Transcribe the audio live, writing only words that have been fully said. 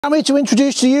Allow me to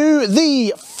introduce to you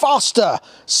the Faster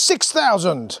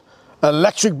 6000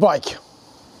 electric bike.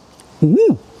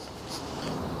 Ooh.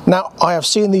 Now, I have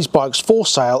seen these bikes for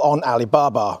sale on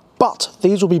Alibaba, but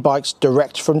these will be bikes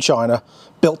direct from China,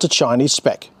 built to Chinese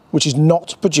spec, which is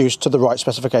not produced to the right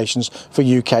specifications for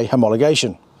UK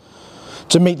homologation.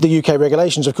 To meet the UK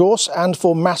regulations, of course, and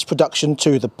for mass production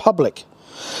to the public.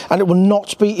 And it will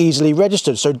not be easily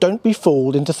registered, so don't be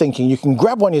fooled into thinking you can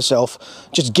grab one yourself,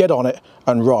 just get on it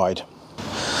and ride.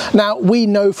 Now, we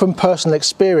know from personal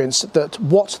experience that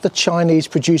what the Chinese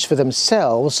produce for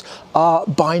themselves are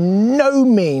by no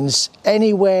means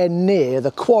anywhere near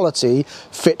the quality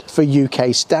fit for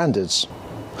UK standards.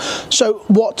 So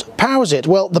what powers it?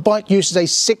 Well, the bike uses a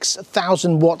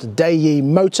 6,000 watt DAYI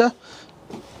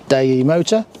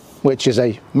motor, which is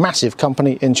a massive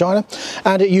company in China,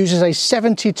 and it uses a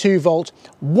 72 volt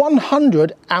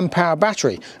 100 amp hour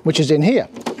battery, which is in here.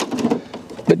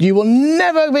 But you will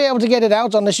never be able to get it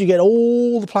out unless you get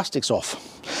all the plastics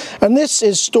off. And this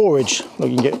is storage. Look,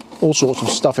 you can get all sorts of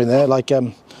stuff in there, like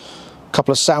a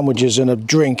couple of sandwiches and a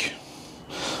drink.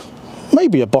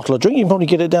 Maybe a bottle of drink. You can probably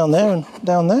get it down there and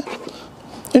down there.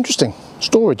 Interesting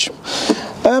storage.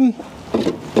 Other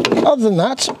than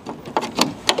that,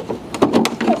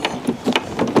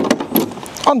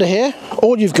 under here,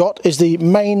 all you've got is the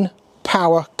main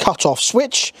power cut-off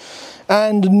switch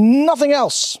and nothing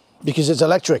else, because it's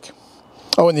electric.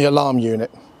 Oh, and the alarm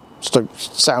unit, so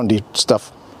soundy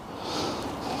stuff.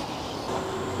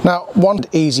 Now, one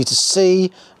easy to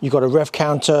see, you've got a Rev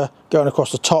Counter going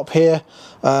across the top here,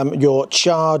 your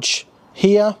charge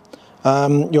here,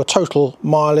 your total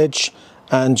mileage,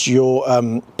 and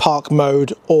your park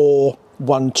mode or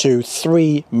 1, 2,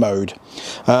 3 mode.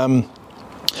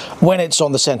 When it's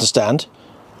on the center stand,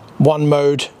 one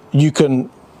mode, you can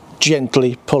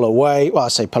gently pull away, well, I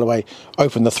say pull away,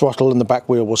 open the throttle and the back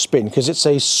wheel will spin, because it's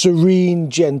a serene,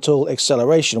 gentle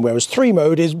acceleration, whereas 3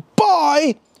 mode is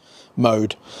by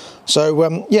mode.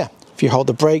 So yeah, if you hold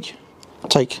the brake,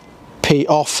 take P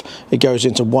off, it goes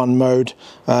into 1 mode.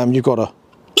 You've got a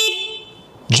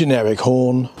generic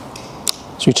horn.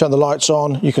 So you turn the lights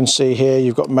on, you can see here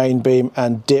you've got main beam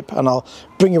and dip, and I'll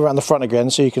bring you around the front again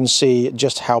so you can see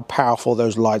just how powerful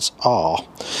those lights are.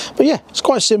 But yeah, it's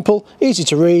quite simple, easy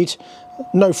to read,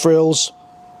 no frills,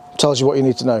 tells you what you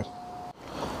need to know.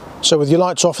 So with your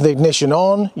lights off and the ignition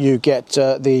on, you get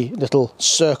the little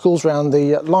circles around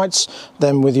the lights.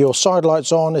 Then with your side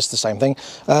lights on, it's the same thing.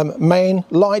 Main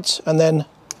light and then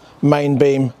main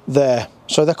beam there.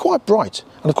 So they're quite bright,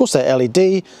 and of course they're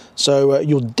LED, so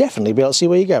you'll definitely be able to see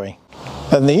where you're going.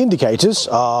 And the indicators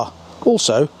are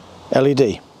also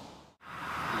LED.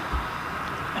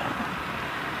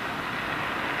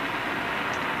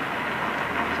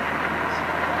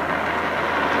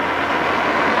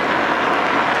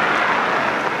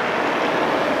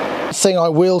 Thing I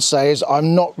will say is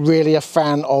I'm not really a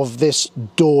fan of this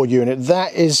door unit.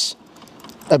 That is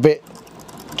a bit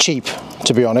cheap,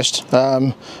 to be honest.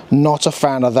 Not a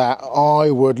fan of that.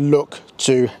 I would look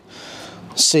to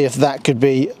see if that could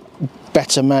be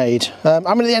better made. I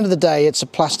mean, at the end of the day, it's a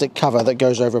plastic cover that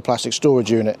goes over a plastic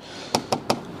storage unit,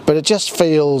 but it just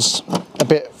feels a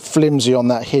bit flimsy on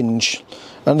that hinge,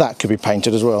 and that could be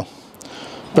painted as well.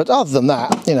 But other than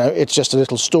that, you know, it's just a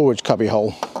little storage cubby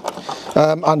hole.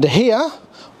 Under here,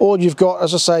 all you've got,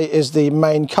 as I say, is the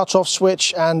main cut-off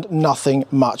switch and nothing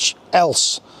much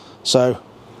else. So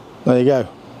there you go,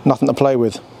 nothing to play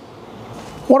with.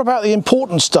 What about the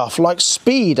important stuff like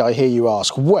speed, I hear you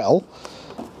ask? Well,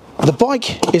 the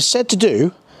bike is said to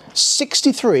do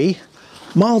 63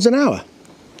 miles an hour.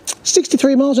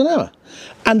 63 miles an hour.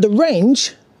 And the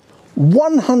range,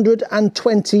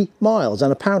 120 miles.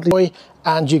 And apparently,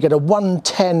 and you get a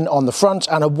 110 on the front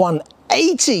and a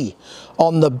 180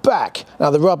 on the back.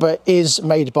 Now the rubber is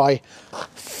made by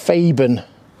Faben.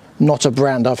 Not a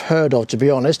brand I've heard of, to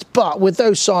be honest, but with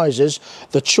those sizes,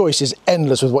 the choice is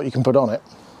endless with what you can put on it.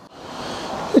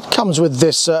 It comes with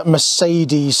this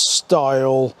Mercedes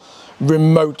style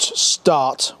remote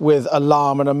start with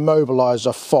alarm and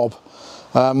immobilizer fob.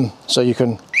 So you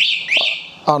can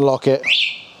unlock it,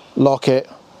 lock it,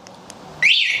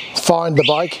 find the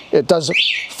bike. It does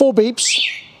 4 beeps,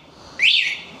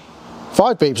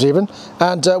 5 beeps even,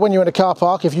 and when you're in a car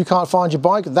park, if you can't find your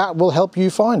bike, that will help you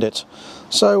find it.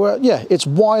 So yeah, it's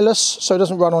wireless, so it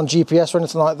doesn't run on GPS or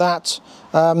anything like that.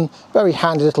 Very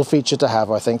handy little feature to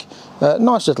have, I think.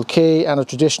 Nice little key and a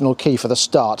traditional key for the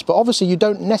start, but obviously you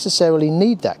don't necessarily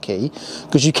need that key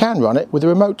because you can run it with a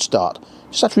remote start.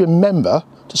 You just have to remember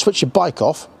to switch your bike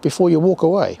off before you walk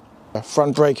away.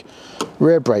 Front brake,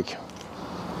 rear brake.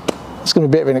 It's going to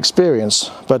be a bit of an experience,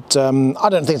 but I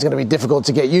don't think it's going to be difficult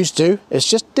to get used to. It's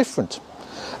just different.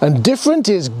 And different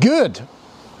is good,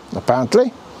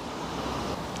 apparently.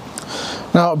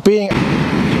 Now, being...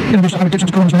 You know, just having dips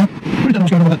into corners now. Really don't know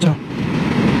what's going on with that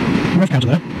Rev Counter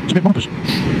there. It's a bit bonkers.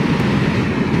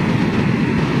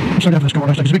 I'm so down for this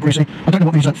corner, it's a bit greasy. I don't know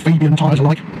what these Fabian tyres are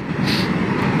like.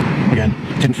 Again,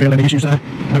 didn't feel any issues there.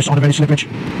 No sign of any slippage.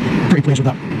 Pretty pleased with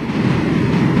that.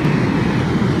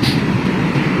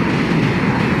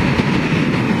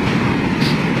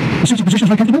 The seating position is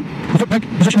very comfortable. The foot peg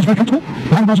position is very comfortable.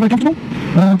 The handlebars are very comfortable.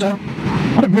 And I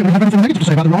don't really have anything negative to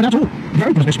say about the ride at all.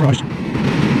 Very pleasantly surprised.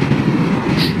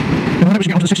 And when we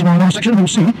get onto the 60 mile an hour section, we'll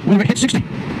see when we hit 60.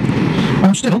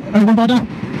 Still, only 1 bar down.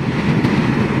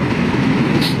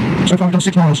 So far we've done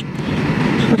 6 miles.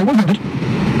 Okay, one-handed. I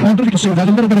don't know if you can see there's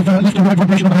a little bit of left and right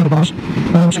vibration on the handlebars.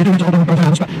 So you do need to hold on with both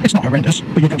hands, but it's not horrendous,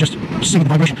 but you can just see the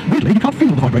vibration. Weirdly, you can't feel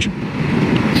the vibration.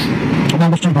 I've now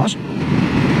lost 2 bars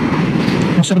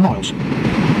in 7 miles.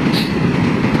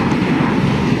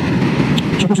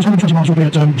 So of course this 120 miles will be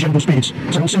at general speeds,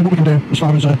 so we'll see what we can do as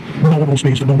far as normal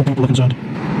speeds for normal people are concerned.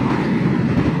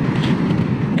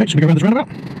 Okay, so we go around this roundabout. A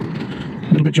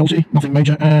little bit jolty, nothing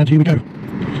major, and here we go. So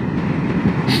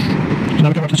now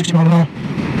we go up to the 60 mile an hour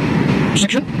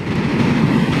section.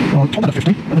 Well, top that at 50,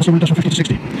 and then see what it does from 50 to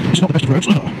 60. This is not the best of roads.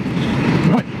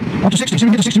 Right, up to 60, see if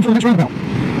we get to 60 before the next roundabout.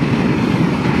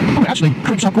 Oh, it actually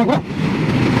creeps up quite well.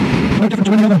 No different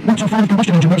to any other 125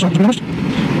 combustion engine motorcycle, to be honest.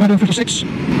 We're doing 56,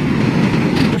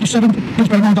 57, please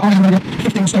bear in mind that I am only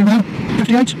 15 stone now,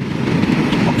 58,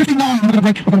 oh, 59, I'm going to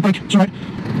brake, I've got to brake, it's alright.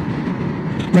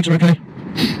 Brakes are okay.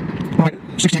 Right,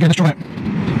 60 again, let's try it.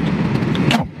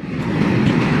 Come on.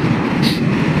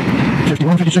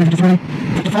 51, 52, 53,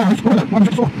 55, oh no,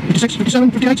 54, 56,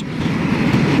 57, 58,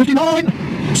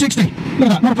 59, 60. Look at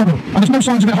that, not a problem. And there's no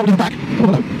signs of it holding back. Oh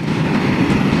hello.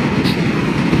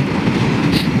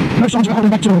 No signs of it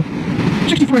holding back at all.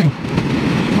 63.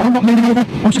 I'm not leaning over,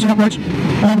 I'm sitting upright.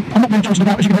 I'm not being jostled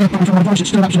about, as you can hear from my voice, it's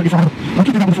still absolutely fine. I'm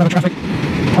keeping up with the flow of traffic.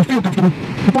 I feel comfortable.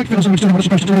 The bike feels like it's doing what it's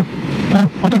supposed to do.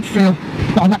 I don't feel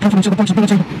that I'm that confident in the bike's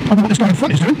ability. I know what this guy in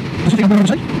front is doing. Does he think I'm going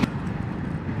to overtake?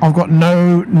 I've got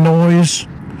no noise,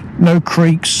 no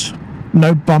creaks,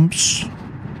 no bumps.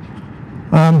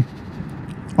 I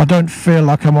don't feel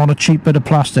like I'm on a cheap bit of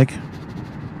plastic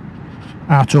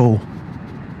at all.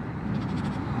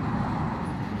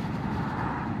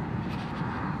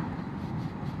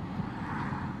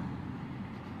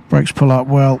 Brakes pull up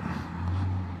well,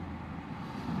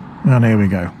 and here we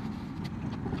go.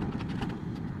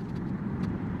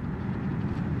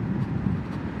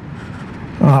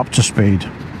 Up to speed.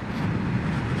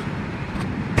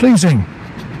 Pleasing,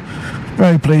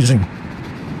 very pleasing.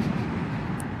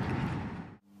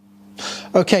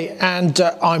 Okay, and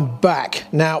I'm back.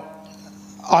 Now,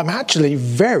 I'm actually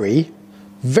very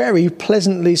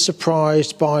pleasantly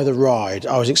surprised by the ride.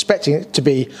 I was expecting it to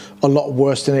be a lot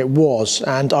worse than it was,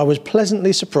 and I was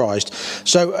pleasantly surprised.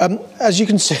 So as you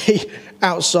can see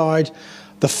outside,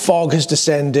 the fog has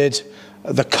descended,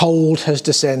 the cold has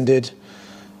descended.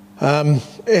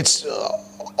 It's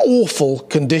awful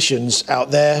conditions out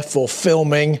there for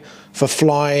filming, for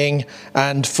flying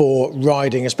and for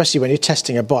riding, especially when you're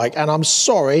testing a bike. And I'm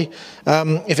sorry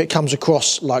if it comes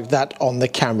across like that on the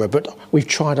camera, but we've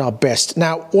tried our best.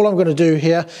 Now, all I'm going to do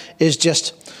here is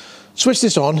just switch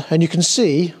this on and you can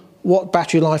see what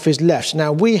battery life is left.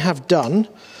 Now, we have done,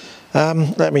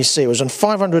 let me see, it was on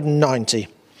 590.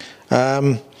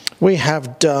 We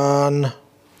have done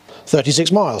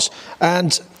 36 miles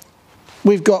and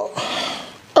we've got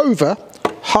over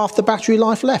half the battery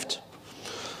life left.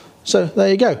 So there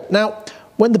you go. Now,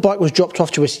 when the bike was dropped off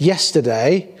to us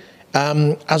yesterday,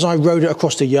 as I rode it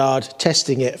across the yard,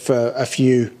 testing it for a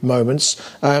few moments,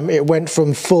 it went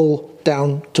from full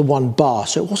down to 1 bar.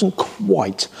 So it wasn't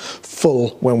quite full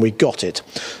when we got it.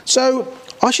 So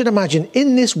I should imagine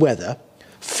in this weather,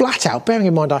 flat out, bearing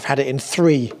in mind I've had it in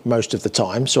 3 most of the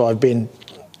time, so I've been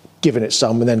giving it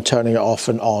some and then turning it off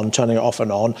and on, turning it off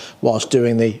and on whilst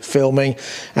doing the filming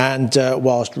and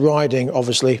whilst riding,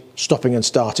 obviously stopping and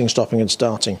starting, stopping and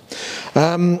starting.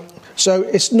 So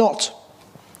it's not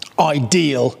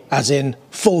ideal as in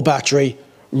full battery,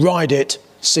 ride it,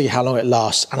 see how long it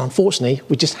lasts. And unfortunately,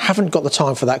 we just haven't got the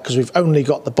time for that because we've only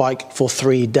got the bike for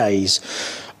 3 days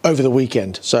over the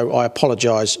weekend. So I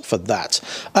apologise for that.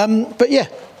 But yeah,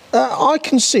 I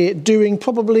can see it doing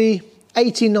probably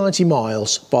 80, 90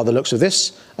 miles by the looks of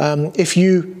this. If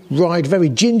you ride very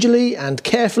gingerly and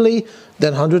carefully,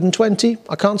 then 120,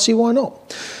 I can't see why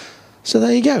not. So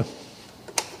there you go.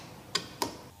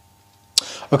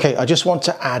 Okay, I just want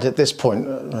to add at this point,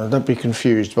 don't be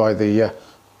confused by the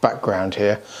background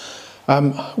here.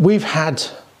 We've had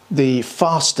the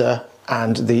Faster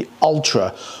and the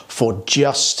Ultra for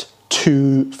just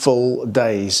 2 full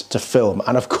days to film,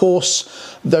 and of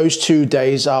course those 2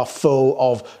 days are full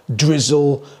of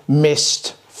drizzle,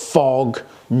 mist, fog,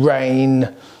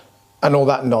 rain and all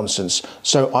that nonsense.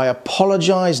 So I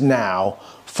apologize now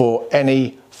for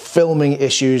any filming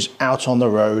issues out on the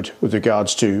road with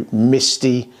regards to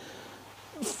misty,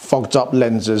 fogged up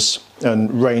lenses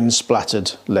and rain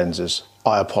splattered lenses.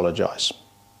 I apologize.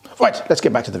 Right, let's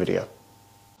get back to the video.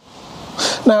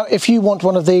 Now, if you want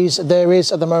one of these, there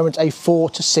is at the moment a 4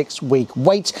 to 6 week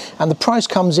wait, and the price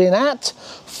comes in at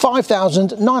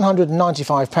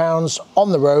 £5,995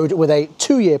 on the road with a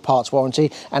 2-year parts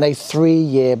warranty and a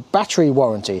 3-year battery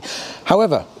warranty.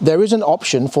 However, there is an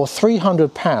option for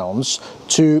 £300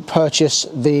 to purchase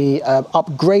the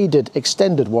upgraded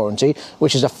extended warranty,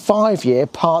 which is a 5-year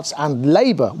parts and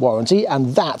labour warranty,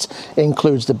 and that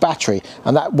includes the battery,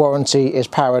 and that warranty is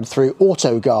powered through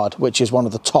AutoGuard, which is one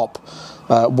of the top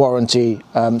warranty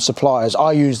suppliers.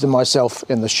 I use them myself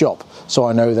in the shop, so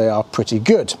I know they are pretty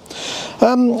good.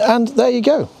 And there you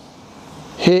go.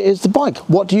 Here is the bike.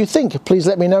 What do you think? Please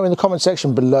let me know in the comment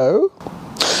section below.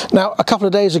 Now, a couple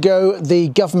of days ago, the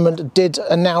government did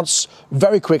announce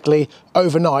very quickly,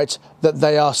 overnight, that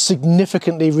they are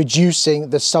significantly reducing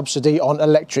the subsidy on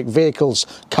electric vehicles,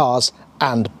 cars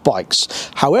and bikes.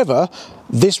 However,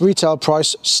 this retail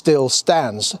price still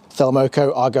stands.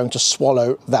 Thermoco are going to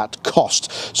swallow that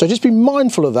cost. So just be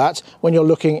mindful of that when you're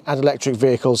looking at electric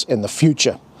vehicles in the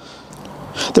future.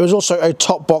 There is also a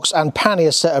top box and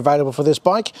pannier set available for this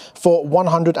bike for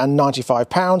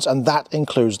 £195, and that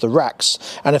includes the racks.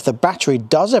 And if the battery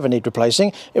does ever need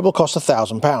replacing, it will cost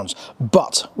 £1,000.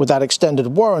 But with that extended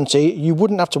warranty, you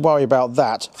wouldn't have to worry about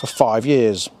that for 5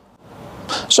 years.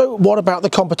 So what about the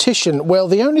competition? Well,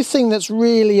 the only thing that's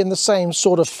really in the same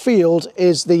sort of field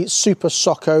is the Super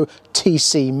Socko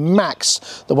TC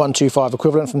Max, the 125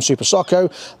 equivalent from Super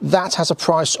Socko. That has a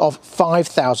price of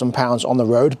 £5,000 on the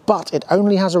road, but it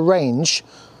only has a range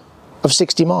of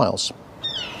 60 miles.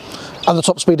 And the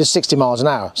top speed is 60 miles an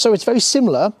hour. So it's very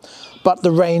similar, but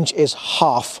the range is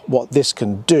half what this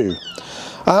can do.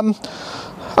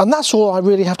 And that's all I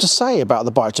really have to say about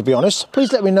the bike, to be honest.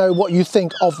 Please let me know what you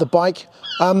think of the bike.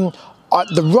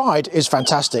 The ride is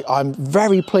fantastic. I'm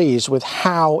very pleased with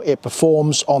how it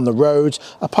performs on the road,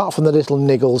 apart from the little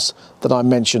niggles that I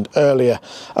mentioned earlier.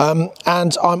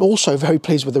 And I'm also very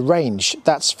pleased with the range.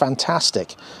 That's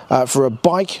fantastic. For a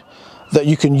bike that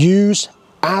you can use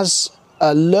as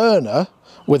a learner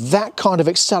with that kind of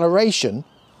acceleration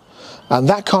and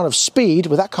that kind of speed,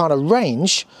 with that kind of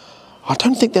range, I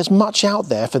don't think there's much out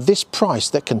there for this price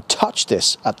that can touch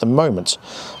this at the moment.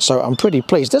 So I'm pretty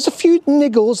pleased. There's a few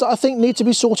niggles that I think need to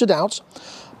be sorted out,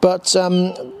 but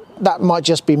that might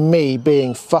just be me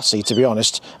being fussy, to be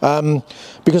honest,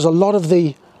 because a lot of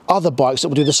the other bikes that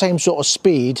will do the same sort of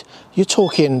speed, you're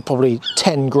talking probably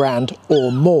 10 grand or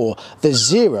more. The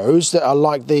Zeros that are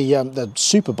like the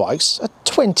super bikes are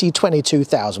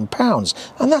 £22,000,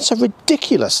 and that's a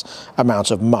ridiculous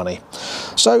amount of money.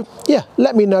 So yeah,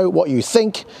 let me know what you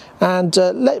think, and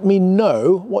let me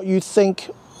know what you think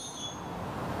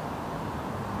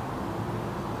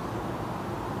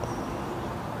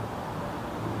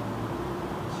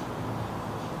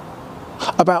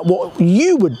about what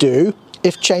you would do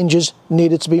if changes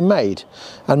needed to be made,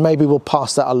 and maybe we'll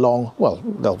pass that along. Well,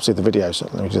 they'll see the video, so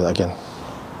let me do that again.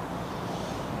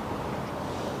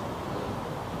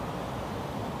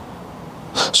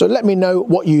 So let me know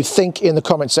what you think in the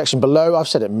comment section below. I've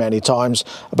said it many times,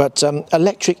 but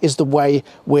electric is the way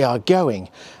we are going,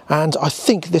 and I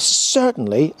think this is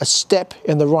certainly a step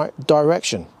in the right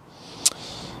direction.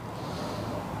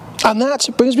 And that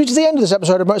brings me to the end of this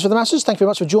episode of Motor for the Masses. Thank you very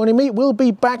much for joining me. We'll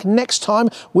be back next time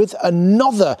with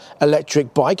another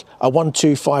electric bike, a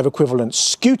 125 equivalent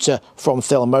scooter from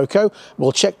Thermoco.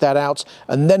 We'll check that out,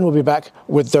 and then we'll be back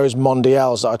with those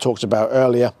Mondials that I talked about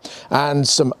earlier, and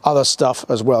some other stuff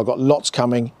as well. Got lots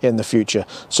coming in the future,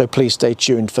 so please stay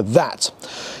tuned for that.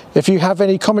 If you have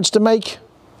any comments to make,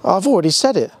 I've already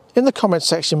said it in the comment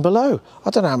section below.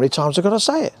 I don't know how many times I've got to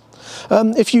say it.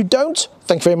 If you don't,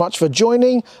 thank you very much for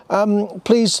joining.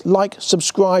 Please like,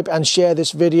 subscribe and share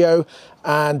this video,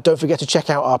 and don't forget to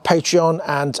check out our Patreon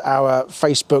and our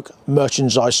Facebook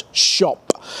merchandise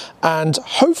shop, and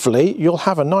hopefully you'll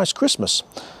have a nice Christmas.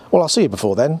 Well, I'll see you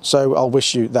before then, so I'll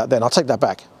wish you that then. I'll take that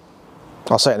back.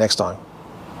 I'll say it next time.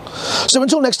 So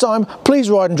until next time, please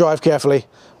ride and drive carefully,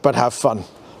 but have fun.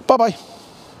 Bye-bye.